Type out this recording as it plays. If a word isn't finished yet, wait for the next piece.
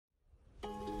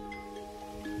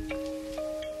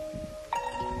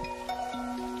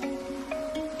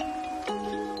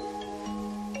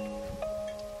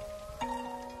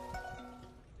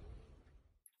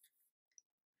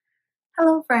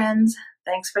friends,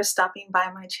 thanks for stopping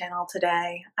by my channel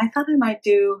today. I thought I might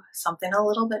do something a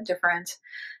little bit different,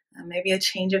 maybe a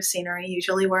change of scenery.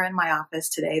 Usually we're in my office.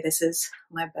 Today this is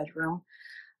my bedroom,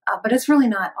 but it's really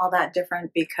not all that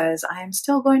different because I am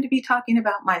still going to be talking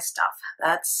about my stuff.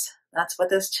 That's what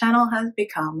this channel has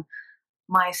become,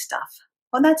 my stuff.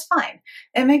 Well, that's fine.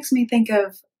 It makes me think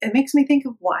of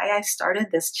why I started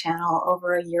this channel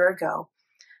over a year ago.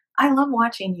 I love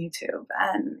watching YouTube,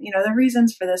 and the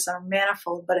reasons for this are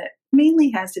manifold, but it mainly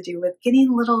has to do with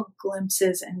getting little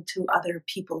glimpses into other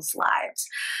people's lives.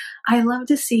 I love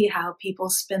to see how people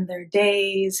spend their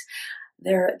days,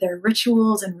 their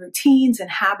rituals and routines and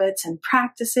habits and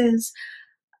practices.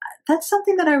 That's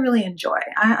something that I really enjoy.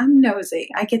 I'm nosy.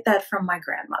 I get that from my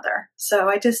grandmother.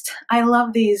 So I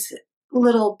love these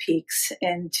little peeks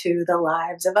into the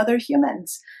lives of other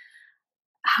humans.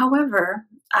 However,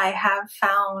 I have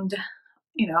found,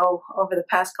 over the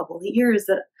past couple of years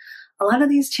that a lot of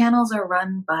these channels are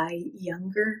run by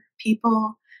younger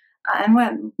people.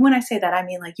 And when I say that, I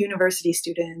mean like university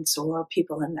students or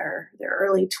people in their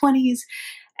early 20s.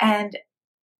 And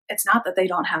it's not that they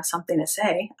don't have something to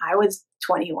say. I was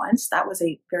 20 once. That was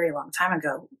a very long time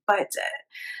ago. But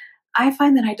I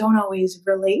find that I don't always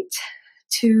relate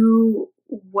to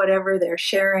whatever they're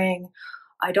sharing.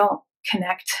 I don't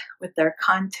connect with their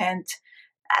content.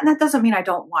 And that doesn't mean I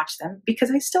don't watch them, because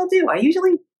I still do. I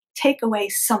usually take away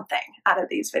something out of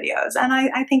these videos, and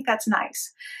I think that's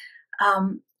nice.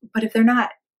 But if they're not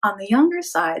on the younger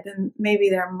side, then maybe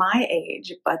they're my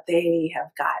age, but they have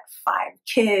got 5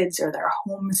 kids, or they're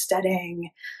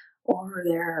homesteading, or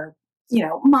they're,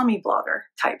 mommy blogger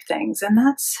type things. And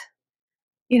that's,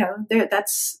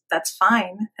 that's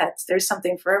fine. There's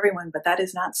something for everyone, but that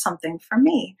is not something for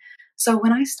me. So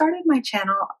when I started my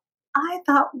channel, I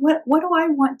thought, what do I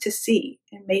want to see?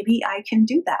 And maybe I can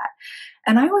do that.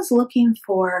 And I was looking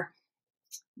for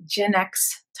Gen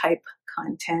X type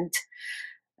content,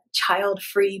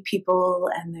 child-free people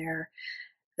and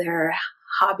their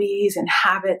hobbies and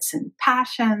habits and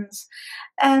passions,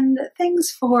 and things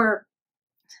for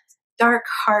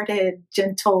dark-hearted,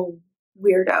 gentle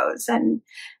weirdos and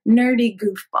nerdy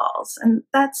goofballs. And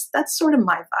that's sort of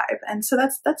my vibe. And so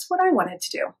that's what I wanted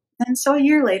to do. And so a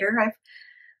year later, I've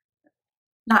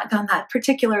not done that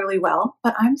particularly well,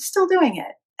 but I'm still doing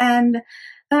it. And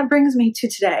that brings me to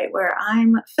today, where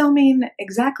I'm filming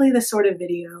exactly the sort of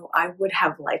video I would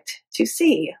have liked to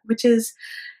see, which is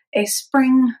a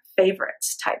spring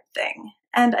favorites type thing.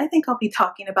 And I think I'll be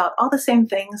talking about all the same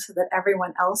things that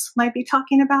everyone else might be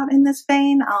talking about in this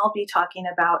vein. I'll be talking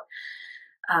about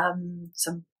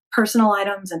some personal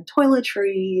items and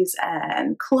toiletries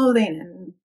and clothing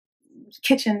and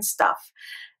kitchen stuff.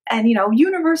 And,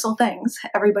 universal things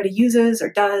everybody uses or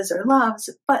does or loves,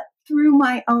 but through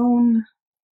my own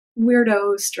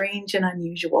weirdo, strange, and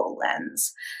unusual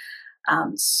lens.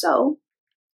 So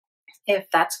if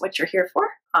that's what you're here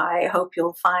for, I hope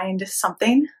you'll find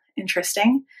something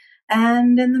interesting.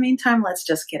 And in the meantime, let's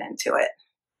just get into it.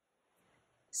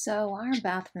 So our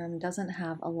bathroom doesn't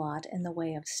have a lot in the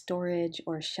way of storage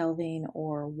or shelving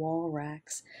or wall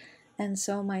racks. And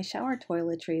so my shower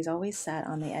toiletries always sat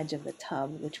on the edge of the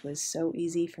tub, which was so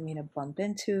easy for me to bump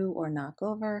into or knock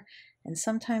over. And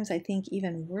sometimes I think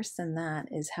even worse than that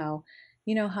is how,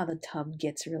 how the tub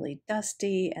gets really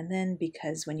dusty. And then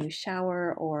because when you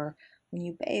shower or when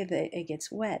you bathe, it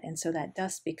gets wet. And so that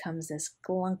dust becomes this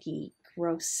glunky,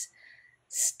 gross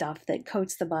stuff that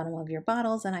coats the bottom of your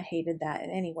bottles. And I hated that.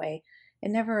 And anyway, it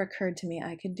never occurred to me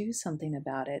I could do something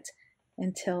about it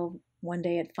until one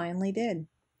day it finally did.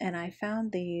 And I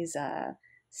found these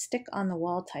stick on the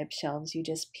wall type shelves. You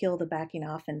just peel the backing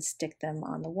off and stick them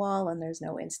on the wall, and there's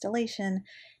no installation.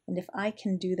 And if I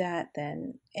can do that,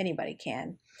 then anybody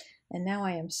can. And now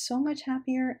I am so much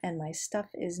happier, and my stuff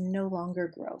is no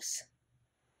longer gross.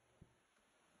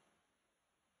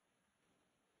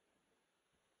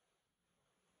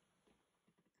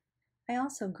 I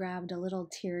also grabbed a little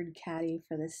tiered caddy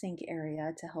for the sink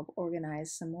area to help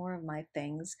organize some more of my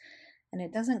things. And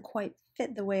it doesn't quite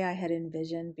fit the way I had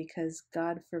envisioned because,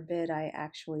 God forbid, I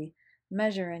actually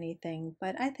measure anything,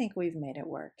 but I think we've made it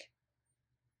work.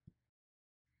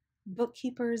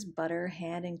 Bookkeepers Butter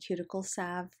Hand and Cuticle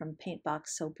Salve from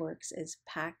Paintbox Soapworks is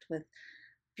packed with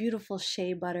beautiful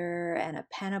shea butter and a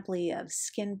panoply of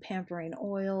skin pampering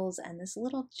oils, and this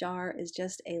little jar is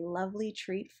just a lovely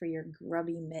treat for your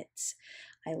grubby mitts.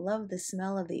 I love the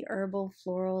smell of the herbal,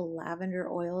 floral, lavender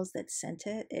oils that scent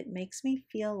it. It makes me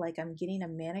feel like I'm getting a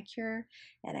manicure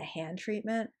and a hand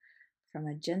treatment from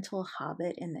a gentle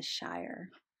hobbit in the Shire.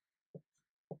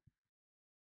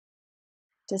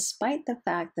 Despite the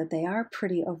fact that they are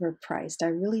pretty overpriced, I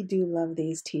really do love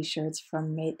these t-shirts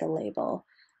from Made the Label.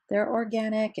 They're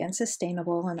organic and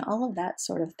sustainable and all of that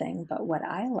sort of thing, but what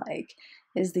I like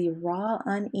is the raw,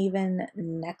 uneven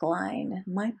neckline.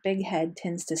 My big head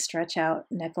tends to stretch out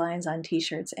necklines on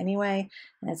t-shirts anyway,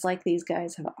 and it's like these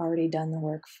guys have already done the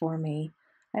work for me.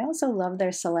 I also love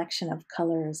their selection of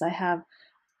colors. I have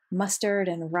mustard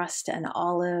and rust and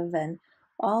olive and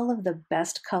all of the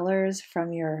best colors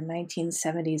from your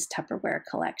 1970s Tupperware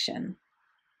collection.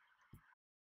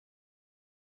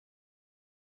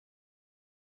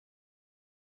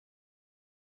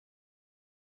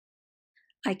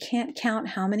 I can't count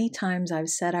how many times I've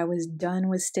said I was done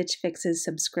with Stitch Fix's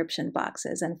subscription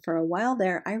boxes, and for a while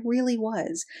there, I really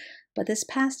was. But this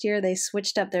past year, they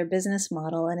switched up their business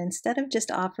model, and instead of just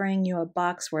offering you a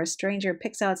box where a stranger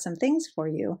picks out some things for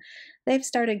you, they've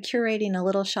started curating a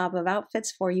little shop of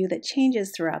outfits for you that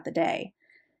changes throughout the day.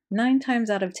 9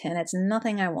 times out of 10, it's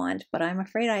nothing I want, but I'm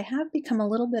afraid I have become a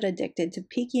little bit addicted to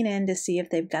peeking in to see if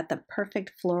they've got the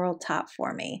perfect floral top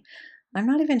for me. I'm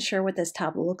not even sure what this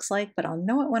top looks like, but I'll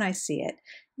know it when I see it.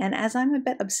 And as I'm a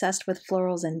bit obsessed with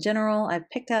florals in general, I've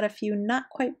picked out a few not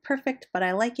quite perfect, but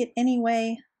I like it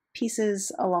anyway, pieces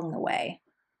along the way.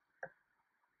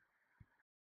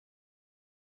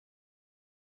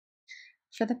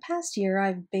 For the past year,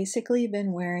 I've basically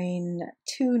been wearing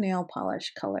two nail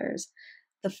polish colors.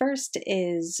 The first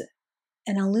is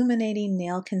an illuminating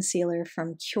nail concealer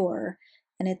from Cure,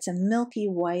 and it's a milky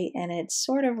white, and it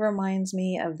sort of reminds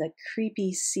me of the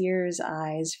creepy Sears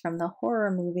eyes from the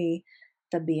horror movie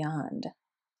The Beyond.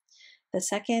 The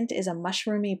second is a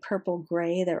mushroomy purple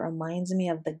gray that reminds me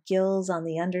of the gills on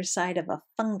the underside of a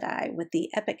fungi with the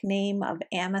epic name of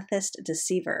Amethyst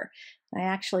Deceiver. I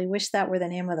actually wish that were the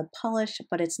name of the polish,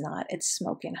 but it's not. It's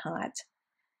smoking hot.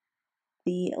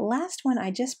 The last one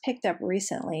I just picked up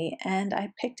recently, and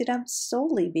I picked it up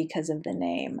solely because of the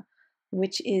name,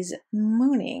 which is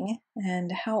Mooning,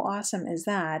 and how awesome is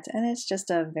that? And it's just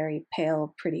a very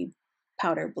pale, pretty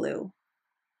powder blue.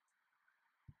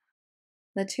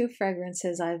 The two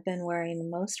fragrances I've been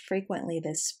wearing most frequently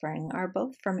this spring are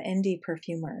both from indie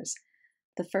perfumers.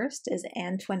 The first is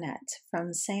Antoinette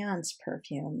from Seance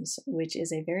Perfumes, which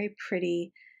is a very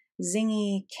pretty,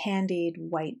 zingy, candied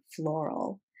white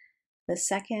floral. The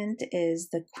second is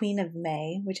The Queen of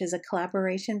May, which is a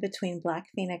collaboration between Black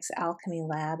Phoenix Alchemy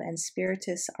Lab and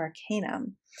Spiritus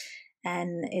Arcanum.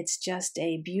 And it's just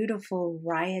a beautiful,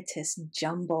 riotous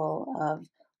jumble of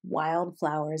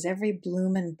wildflowers, every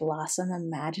bloom and blossom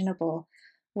imaginable,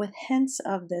 with hints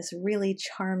of this really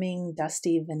charming,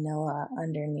 dusty vanilla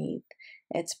underneath.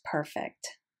 It's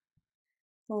perfect.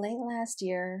 Late last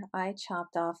year, I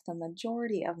chopped off the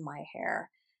majority of my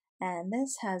hair, and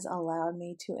this has allowed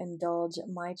me to indulge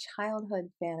my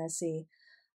childhood fantasy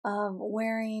of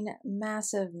wearing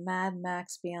massive Mad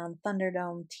Max Beyond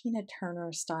Thunderdome Tina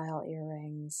Turner style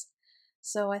earrings.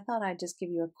 So I thought I'd just give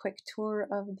you a quick tour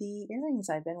of the earrings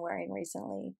I've been wearing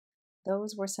recently.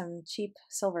 Those were some cheap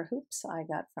silver hoops I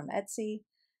got from Etsy.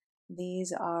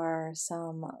 These are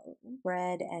some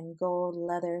red and gold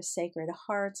leather sacred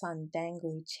hearts on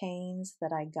dangly chains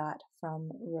that I got from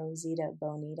Rosita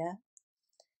Bonita.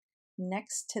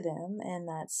 Next to them in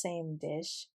that same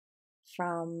dish,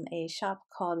 from a shop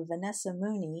called Vanessa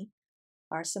Mooney,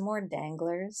 are some more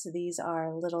danglers. These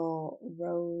are little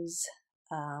rose,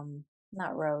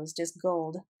 not rose, just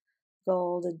gold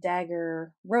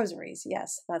dagger rosaries.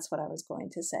 Yes, that's what I was going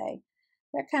to say.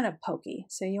 They're kind of pokey,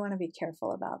 so you want to be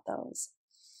careful about those.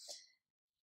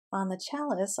 On the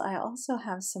chalice, I also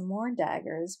have some more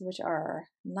daggers, which are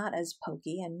not as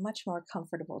pokey and much more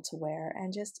comfortable to wear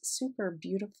and just super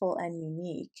beautiful and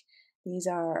unique. These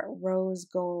are rose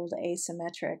gold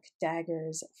asymmetric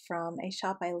daggers from a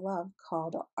shop I love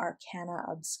called Arcana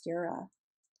Obscura.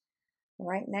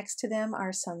 Right next to them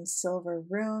are some silver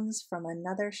runes from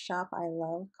another shop I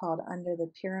love called Under the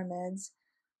Pyramids,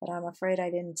 but I'm afraid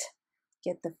I didn't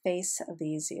get the face of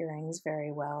these earrings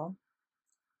very well.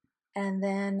 And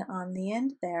then on the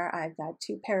end there, I've got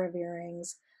two pair of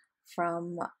earrings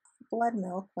from Blood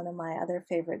Milk, one of my other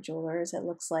favorite jewelers. It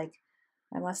looks like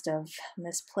I must have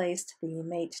misplaced the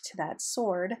mate to that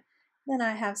sword. Then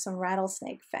I have some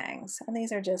rattlesnake fangs, and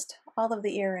these are just all of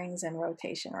the earrings in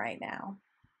rotation right now.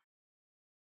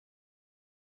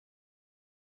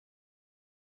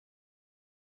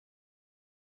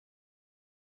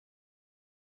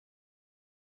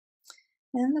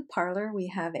 In the parlor, we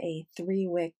have a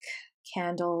 3-wick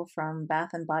candle from Bath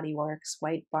and Body Works,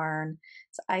 White Barn.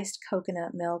 It's iced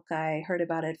coconut milk. I heard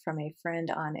about it from a friend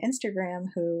on Instagram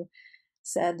who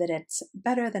said that it's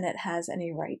better than it has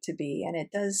any right to be, and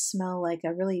it does smell like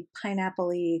a really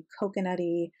pineapple-y,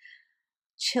 coconutty,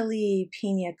 chili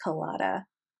pina colada.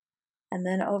 And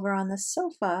then over on the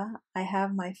sofa, I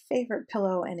have my favorite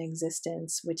pillow in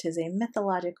existence, which is a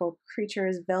Mythological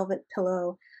Creatures velvet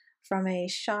pillow from a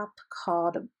shop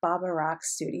called Baba Rock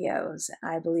Studios.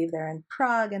 I believe they're in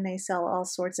Prague, and they sell all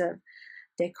sorts of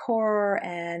decor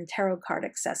and tarot card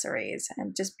accessories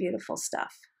and just beautiful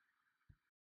stuff.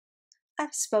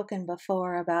 I've spoken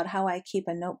before about how I keep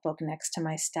a notebook next to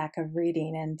my stack of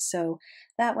reading, and so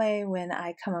that way when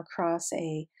I come across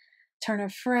a turn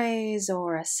of phrase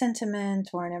or a sentiment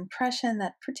or an impression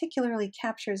that particularly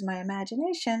captures my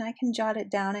imagination, I can jot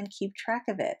it down and keep track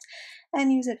of it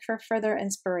and use it for further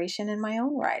inspiration in my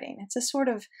own writing. It's a sort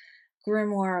of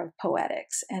grimoire of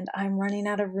poetics, and I'm running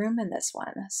out of room in this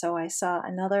one. So I saw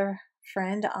another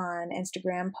friend on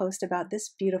Instagram post about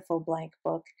this beautiful blank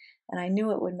book, and I knew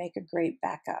it would make a great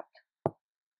backup.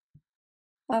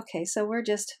 Okay, so we're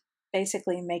just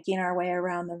basically making our way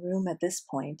around the room at this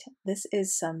point. This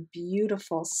is some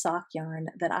beautiful sock yarn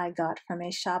that I got from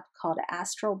a shop called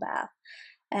Astral Bath.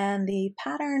 And the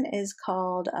pattern is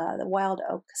called the Wild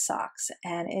Oak Socks,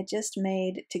 and it just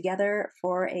made together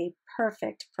for a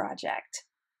perfect project.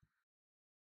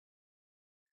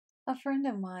 A friend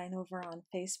of mine over on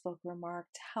Facebook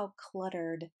remarked how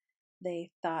cluttered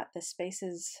they thought the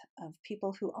spaces of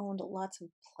people who owned lots of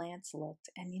plants looked.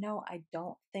 And I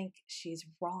don't think she's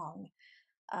wrong.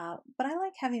 But I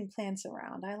like having plants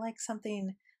around. I like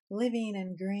something living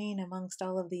and green amongst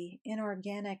all of the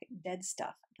inorganic dead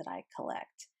stuff that I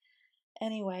collect.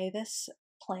 Anyway, this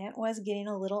plant was getting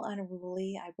a little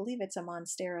unruly. I believe it's a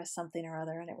monstera something or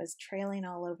other, and it was trailing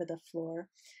all over the floor.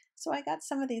 So I got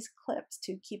some of these clips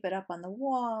to keep it up on the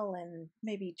wall and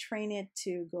maybe train it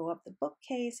to go up the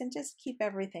bookcase and just keep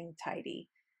everything tidy.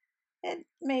 It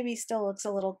maybe still looks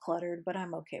a little cluttered, but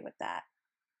I'm okay with that.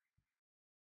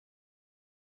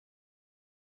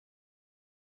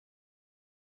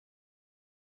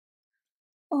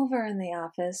 Over in the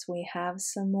office, we have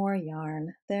some more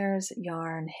yarn. There's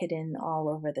yarn hidden all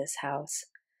over this house.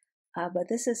 But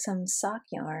this is some sock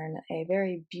yarn, a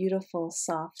very beautiful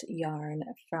soft yarn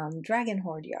from Dragon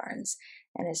Horde Yarns.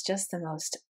 And it's just the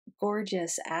most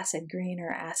gorgeous acid green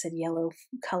or acid yellow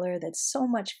color that's so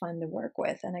much fun to work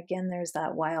with. And again, there's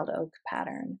that wild oak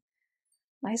pattern.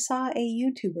 I saw a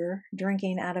YouTuber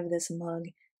drinking out of this mug,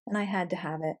 and I had to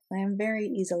have it. I am very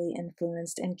easily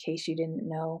influenced, in case you didn't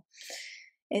know.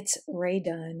 It's Ray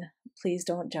Dunn. Please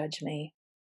don't judge me.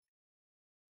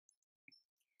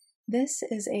 This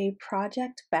is a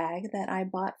project bag that I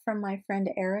bought from my friend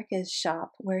Erica's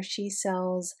shop, where she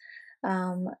sells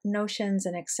notions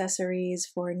and accessories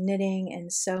for knitting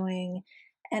and sewing.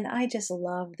 And I just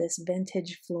love this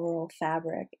vintage floral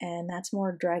fabric, and that's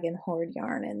more Dragon Horde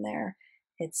yarn in there.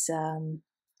 It's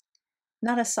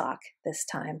not a sock this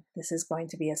time. This is going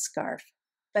to be a scarf.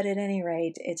 But at any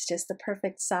rate, it's just the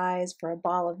perfect size for a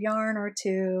ball of yarn or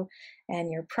two,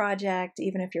 and your project,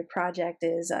 even if your project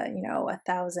is, a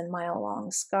 1,000-mile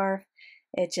long scarf,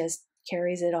 it just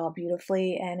carries it all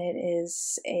beautifully, and it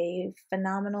is a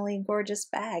phenomenally gorgeous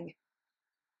bag.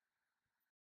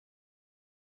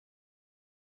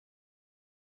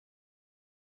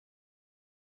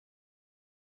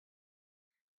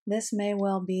 This may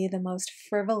well be the most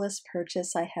frivolous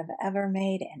purchase I have ever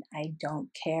made, and I don't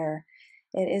care.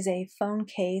 It is a phone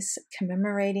case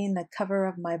commemorating the cover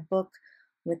of my book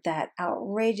with that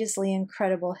outrageously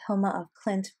incredible Hilma of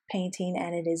Klint painting,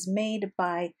 and it is made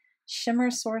by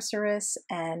Shimmer Sorceress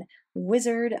and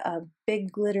Wizard of Big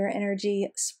Glitter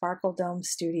Energy Sparkle Dome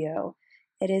Studio.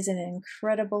 It is an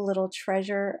incredible little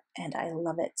treasure, and I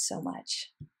love it so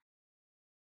much.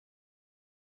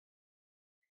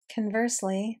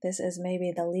 Conversely, this is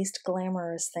maybe the least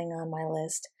glamorous thing on my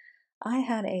list. I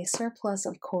had a surplus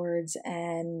of cords,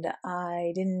 and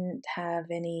I didn't have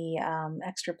any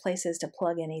extra places to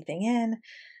plug anything in.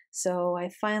 So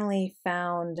I finally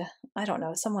found, I don't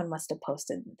know, someone must have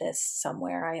posted this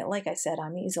somewhere. Like I said,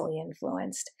 I'm easily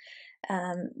influenced.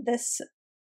 This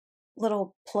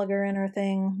little plugger inner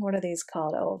thing, what are these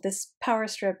called? Oh, this power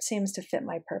strip seems to fit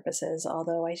my purposes,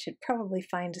 although I should probably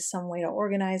find some way to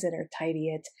organize it or tidy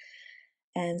it.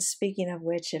 And speaking of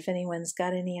which, if anyone's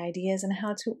got any ideas on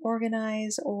how to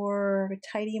organize or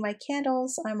tidy my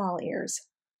candles, I'm all ears.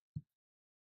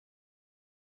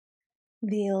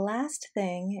 The last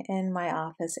thing in my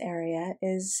office area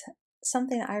is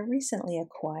something I recently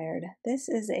acquired. This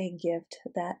is a gift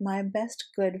that my best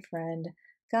good friend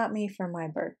got me for my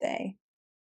birthday.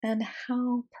 And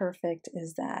how perfect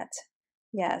is that?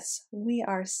 Yes, we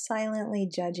are silently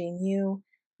judging you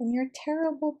and your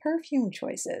terrible perfume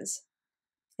choices.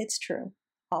 It's true,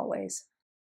 always.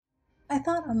 I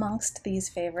thought amongst these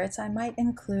favorites I might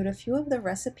include a few of the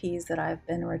recipes that I've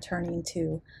been returning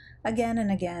to again and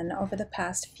again over the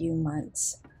past few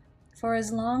months. For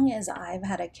as long as I've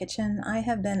had a kitchen, I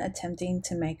have been attempting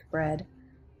to make bread,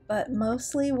 but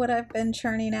mostly what I've been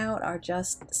churning out are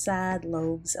just sad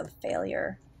loaves of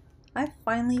failure. I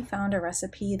finally found a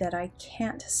recipe that I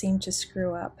can't seem to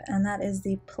screw up, and that is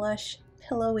the plush,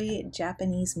 pillowy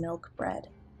Japanese milk bread.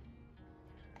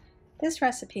 This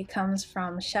recipe comes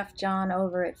from Chef John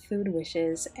over at Food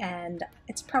Wishes, and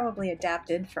it's probably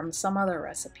adapted from some other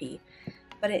recipe,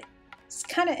 but it's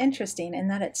kind of interesting in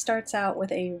that it starts out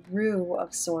with a roux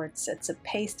of sorts. It's a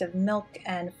paste of milk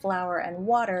and flour and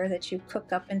water that you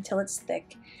cook up until it's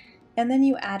thick, and then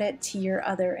you add it to your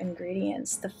other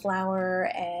ingredients, the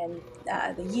flour and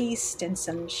the yeast and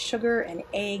some sugar and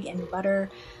egg and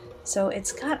butter. So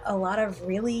it's got a lot of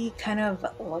really kind of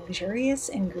luxurious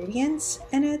ingredients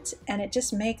in it, and it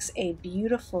just makes a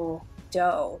beautiful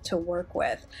dough to work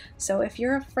with. So if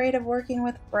you're afraid of working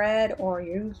with bread, or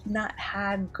you've not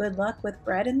had good luck with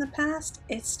bread in the past,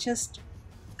 it's just,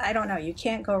 I don't know, you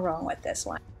can't go wrong with this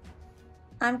one.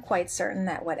 I'm quite certain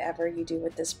that whatever you do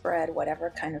with this bread, whatever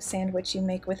kind of sandwich you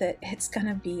make with it, it's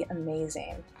gonna be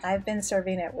amazing. I've been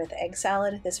serving it with egg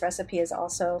salad. This recipe is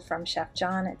also from Chef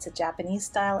John. It's a Japanese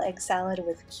style egg salad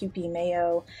with Kewpie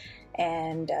mayo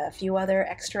and a few other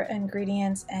extra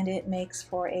ingredients, and it makes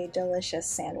for a delicious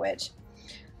sandwich.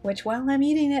 Which, while I'm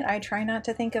eating it, I try not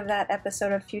to think of that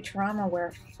episode of Futurama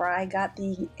where Fry got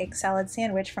the egg salad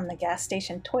sandwich from the gas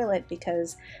station toilet,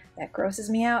 because that grosses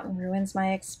me out and ruins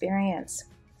my experience.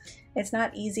 It's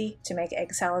not easy to make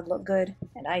egg salad look good,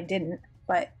 and I didn't,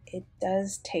 but it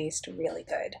does taste really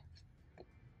good.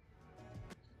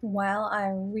 While I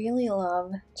really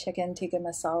love chicken tikka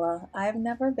masala, I've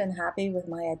never been happy with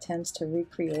my attempts to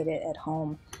recreate it at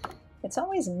home. It's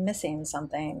always missing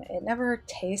something. It never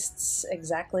tastes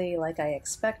exactly like I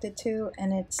expect it to,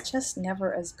 and it's just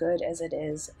never as good as it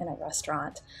is in a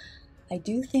restaurant. I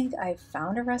do think I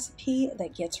found a recipe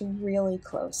that gets really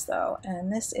close though,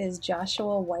 and this is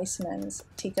Joshua Weissman's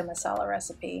tikka masala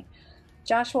recipe.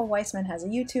 Joshua Weissman has a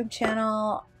YouTube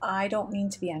channel. I don't mean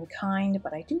to be unkind,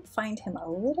 but I do find him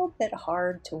a little bit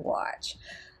hard to watch.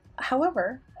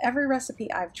 However, every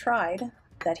recipe I've tried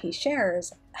that he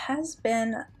shares has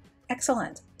been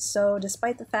excellent. So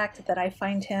despite the fact that I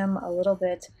find him a little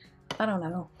bit, I don't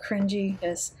know, cringy,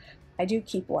 I do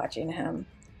keep watching him.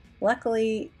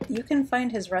 Luckily, you can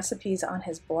find his recipes on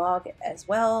his blog as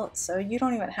well, so you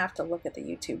don't even have to look at the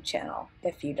YouTube channel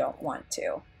if you don't want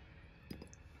to.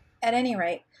 At any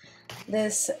rate,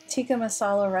 this tikka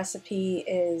masala recipe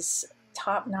is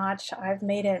top-notch. I've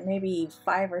made it maybe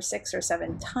 5 or 6 or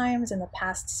 7 times in the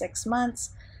past 6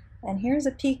 months, and here's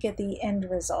a peek at the end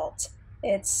result.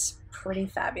 It's pretty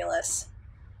fabulous.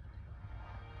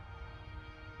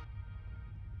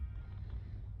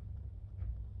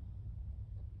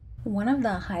 One of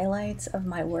the highlights of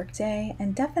my workday,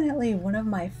 and definitely one of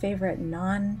my favorite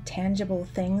non-tangible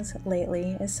things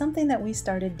lately, is something that we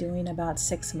started doing about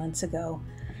 6 months ago.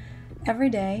 Every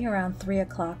day around 3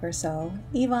 o'clock or so,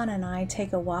 Yvonne and I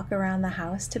take a walk around the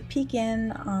house to peek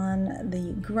in on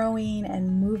the growing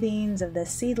and movings of the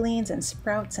seedlings and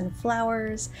sprouts and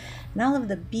flowers, and all of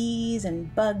the bees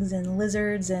and bugs and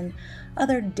lizards and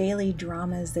other daily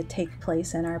dramas that take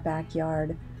place in our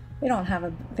backyard. We don't have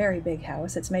a very big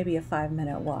house, it's maybe a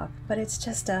 5-minute walk, but it's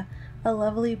just a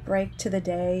lovely break to the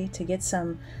day to get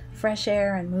some fresh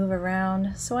air and move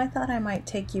around, so I thought I might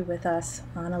take you with us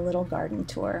on a little garden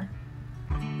tour.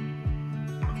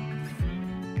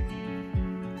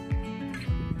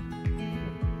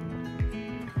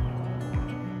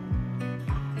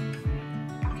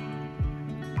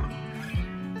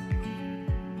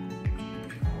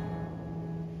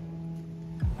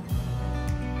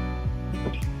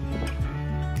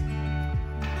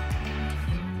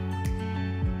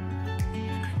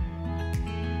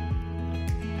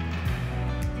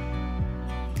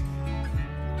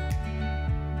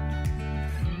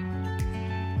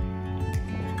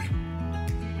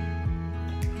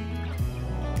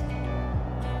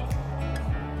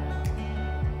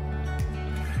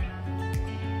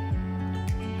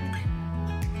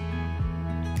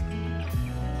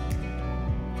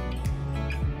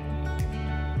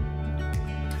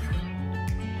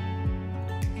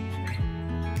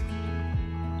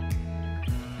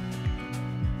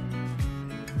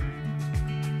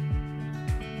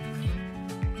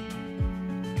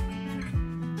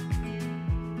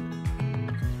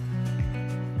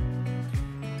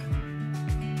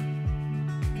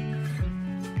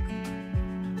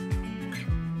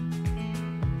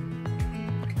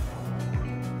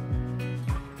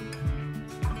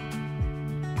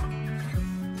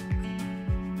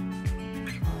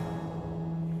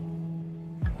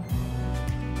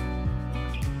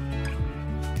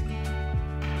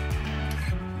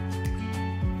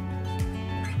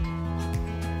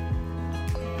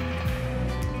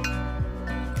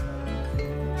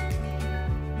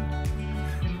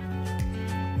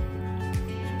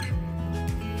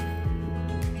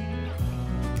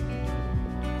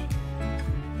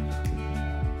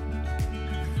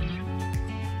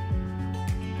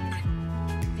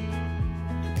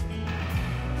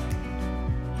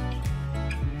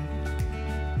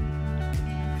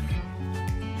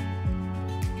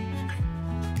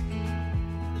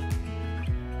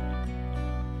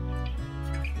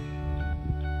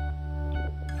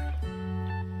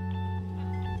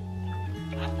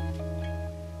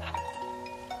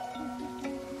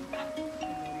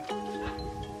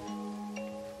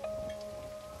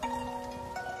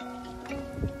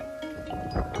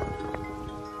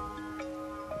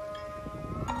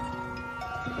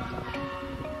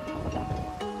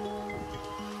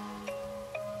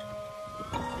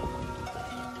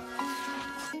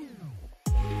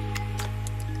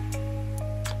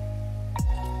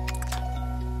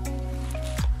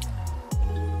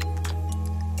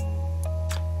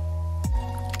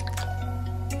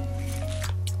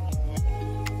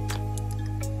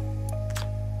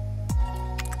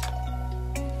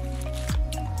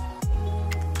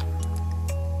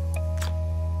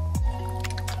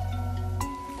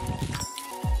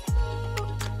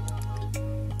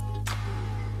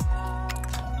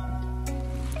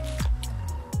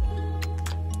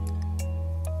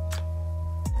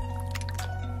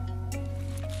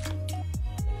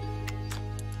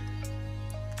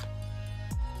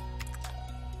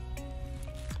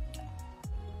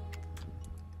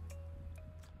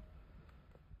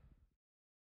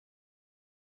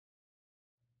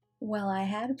 Well, I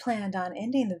had planned on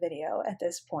ending the video at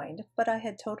this point, but I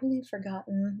had totally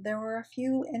forgotten there were a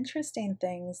few interesting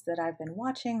things that I've been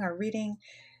watching or reading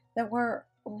that were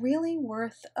really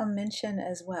worth a mention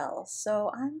as well, so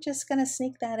I'm just going to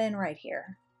sneak that in right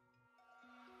here.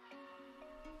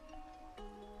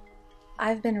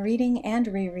 I've been reading and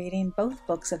rereading both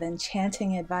books of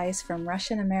enchanting advice from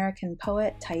Russian-American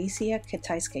poet Taisia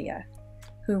Kitayskaya,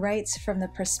 who writes from the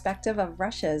perspective of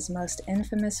Russia's most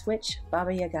infamous witch,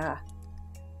 Baba Yaga.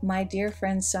 My dear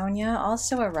friend Sonia,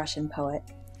 also a Russian poet,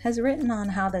 has written on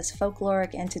how this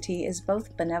folkloric entity is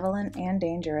both benevolent and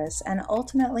dangerous, and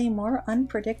ultimately more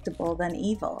unpredictable than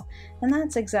evil, and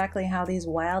that's exactly how these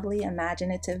wildly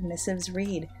imaginative missives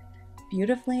read,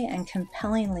 beautifully and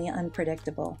compellingly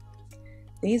unpredictable.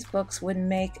 These books would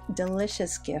make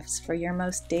delicious gifts for your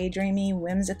most daydreamy,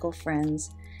 whimsical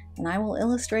friends, and I will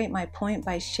illustrate my point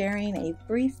by sharing a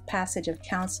brief passage of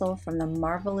counsel from the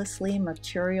marvelously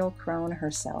mercurial crone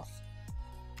herself.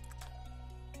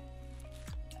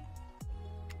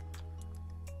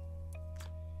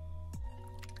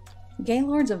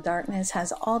 Gaylords of Darkness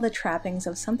has all the trappings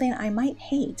of something I might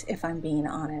hate, if I'm being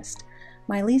honest.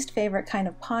 My least favorite kind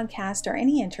of podcast or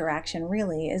any interaction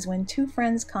really is when two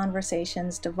friends'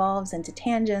 conversations devolves into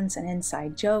tangents and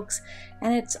inside jokes,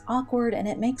 and it's awkward and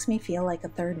it makes me feel like a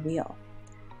third wheel.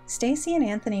 Stacy and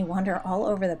Anthony wander all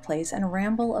over the place and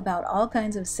ramble about all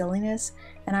kinds of silliness,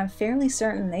 and I'm fairly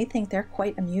certain they think they're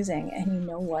quite amusing, and you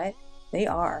know what? They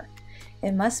are.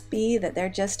 It must be that they're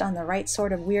just on the right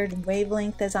sort of weird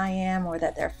wavelength as I am, or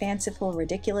that their fanciful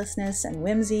ridiculousness and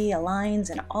whimsy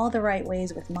aligns in all the right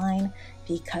ways with mine,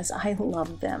 because I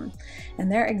love them.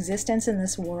 And their existence in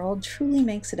this world truly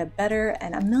makes it a better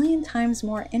and a million times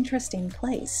more interesting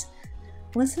place.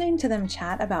 Listening to them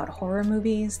chat about horror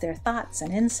movies, their thoughts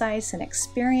and insights and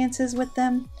experiences with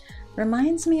them,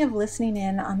 reminds me of listening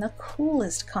in on the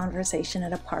coolest conversation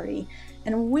at a party,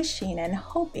 and wishing and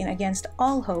hoping against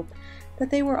all hope that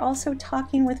they were also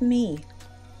talking with me.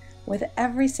 With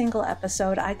every single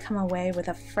episode, I come away with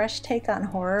a fresh take on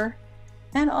horror,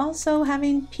 and also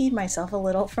having peed myself a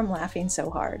little from laughing so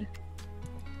hard.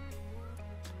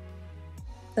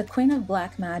 The Queen of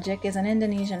Black Magic is an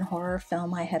Indonesian horror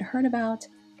film I had heard about,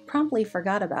 promptly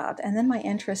forgot about, and then my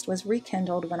interest was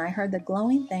rekindled when I heard the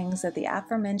glowing things that the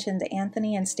aforementioned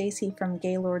Anthony and Stacy from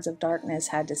Gaylords of Darkness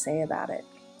had to say about it.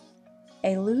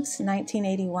 A loose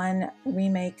 1981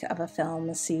 remake of a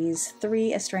film sees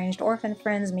three estranged orphan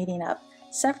friends meeting up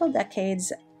several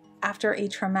decades after a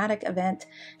traumatic event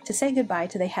to say goodbye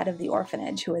to the head of the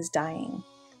orphanage who is dying.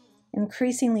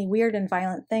 Increasingly weird and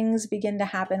violent things begin to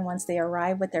happen once they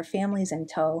arrive with their families in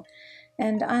tow,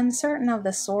 and uncertain of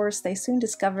the source, they soon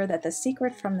discover that the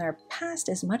secret from their past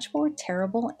is much more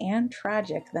terrible and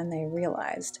tragic than they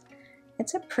realized.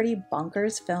 It's a pretty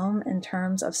bonkers film in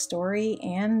terms of story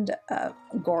and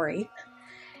gory.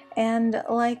 And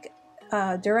like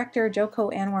director Joko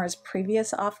Anwar's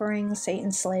previous offerings,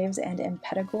 Satan's Slaves and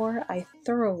Impetigore, I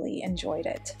thoroughly enjoyed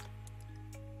it.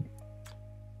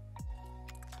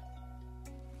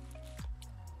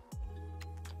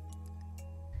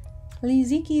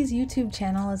 Liziki's YouTube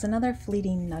channel is another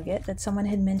fleeting nugget that someone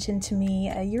had mentioned to me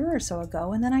a year or so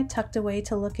ago, and then I tucked away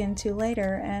to look into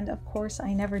later, and of course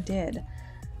I never did.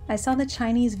 I saw the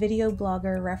Chinese video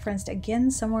blogger referenced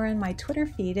again somewhere in my Twitter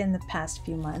feed in the past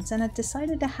few months, and I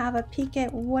decided to have a peek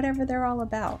at whatever they're all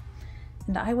about,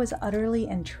 and I was utterly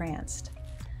entranced.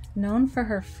 Known for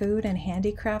her food and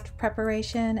handicraft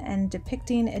preparation and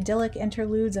depicting idyllic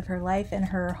interludes of her life in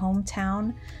her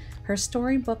hometown, her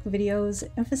storybook videos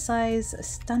emphasize a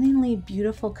stunningly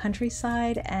beautiful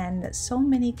countryside and so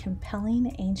many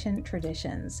compelling ancient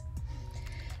traditions.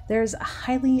 There's a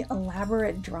highly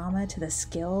elaborate drama to the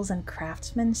skills and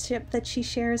craftsmanship that she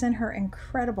shares in her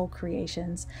incredible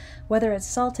creations, whether it's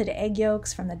salted egg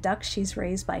yolks from the ducks she's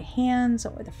raised by hands,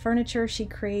 or the furniture she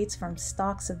creates from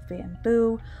stalks of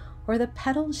bamboo, or the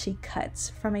petals she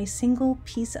cuts from a single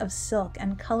piece of silk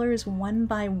and colors one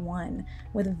by one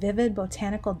with vivid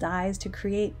botanical dyes to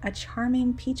create a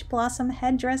charming peach blossom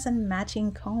headdress and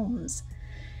matching combs.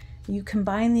 You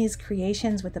combine these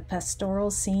creations with the pastoral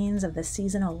scenes of the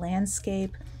seasonal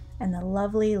landscape and the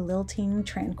lovely lilting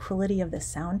tranquility of the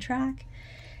soundtrack.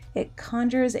 It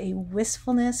conjures a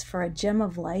wistfulness for a gem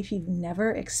of life you've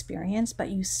never experienced,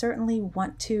 but you certainly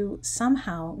want to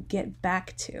somehow get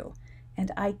back to,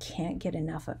 and I can't get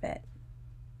enough of it.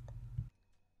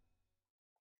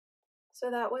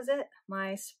 So that was it,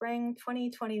 my spring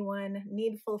 2021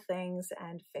 needful things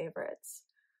and favorites.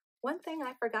 One thing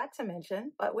I forgot to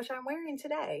mention, but which I'm wearing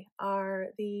today, are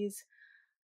these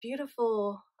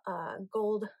beautiful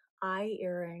gold eye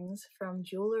earrings from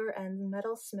jeweler and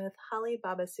metalsmith Holly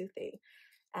Babasuthi.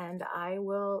 And I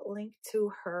will link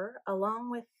to her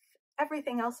along with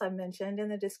everything else I've mentioned in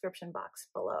the description box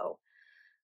below.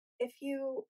 If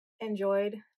you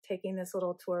enjoyed taking this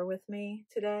little tour with me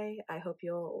today, I hope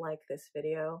you'll like this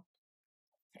video.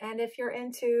 And if you're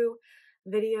into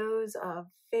videos of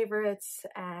favorites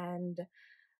and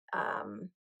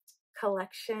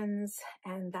collections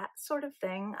and that sort of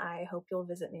thing, I hope you'll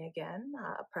visit me again.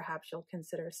 Perhaps you'll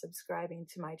consider subscribing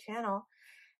to my channel.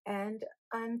 And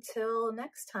until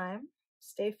next time,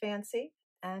 stay fancy,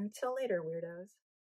 and till later, weirdos.